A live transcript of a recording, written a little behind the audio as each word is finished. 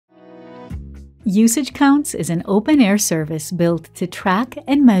UsageCounts is an OpenAIRE service built to track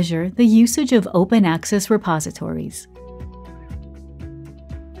and measure the usage of Open Access Repositories.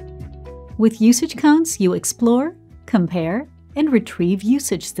 With UsageCounts, you explore, compare, and retrieve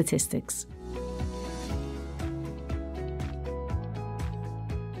usage statistics.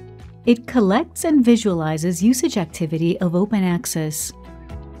 It collects and visualizes usage activity of Open Access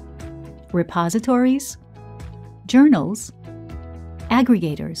repositories, journals,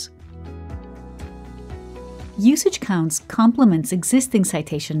 aggregators. UsageCounts complements existing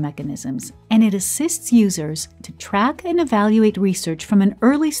citation mechanisms, and it assists users to track and evaluate research from an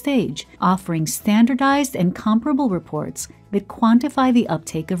early stage, offering standardized and comparable reports that quantify the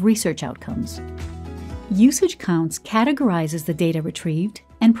uptake of research outcomes. UsageCounts categorizes the data retrieved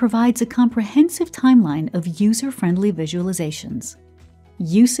and provides a comprehensive timeline of user-friendly visualizations,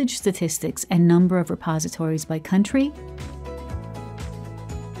 usage statistics and number of repositories by country,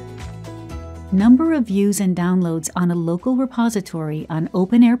 number of views and downloads on a local repository on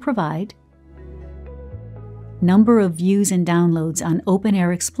OpenAIRE Provide, number of views and downloads on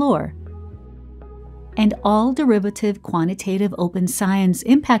OpenAIRE Explore, and all derivative quantitative open science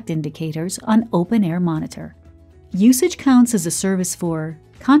impact indicators on OpenAIRE Monitor. UsageCounts is a service for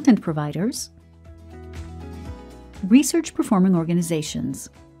content providers, research performing organizations,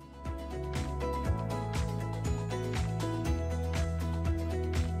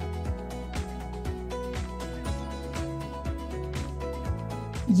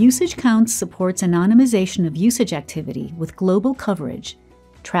 UsageCounts supports anonymization of usage activity with global coverage,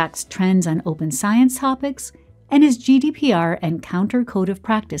 tracks trends on open science topics, and is GDPR and Counter Code of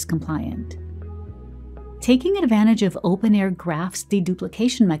Practice compliant. Taking advantage of OpenAIRE Graph's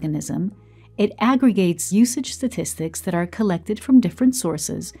deduplication mechanism, it aggregates usage statistics that are collected from different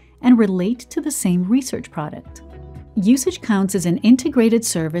sources and relate to the same research product. UsageCounts is an integrated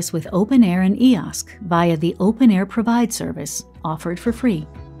service with OpenAIRE and EOSC via the OpenAIRE Provide service, offered for free.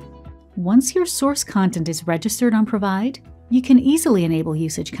 Once your source content is registered on Provide, you can easily enable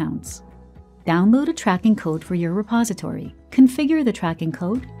UsageCounts. Download a tracking code for your repository, configure the tracking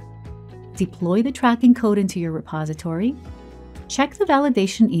code, deploy the tracking code into your repository, check the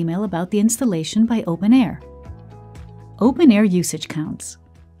validation email about the installation by OpenAIRE. OpenAIRE UsageCounts,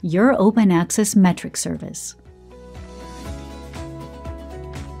 your open access metric service.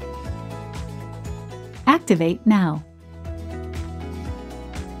 Activate now.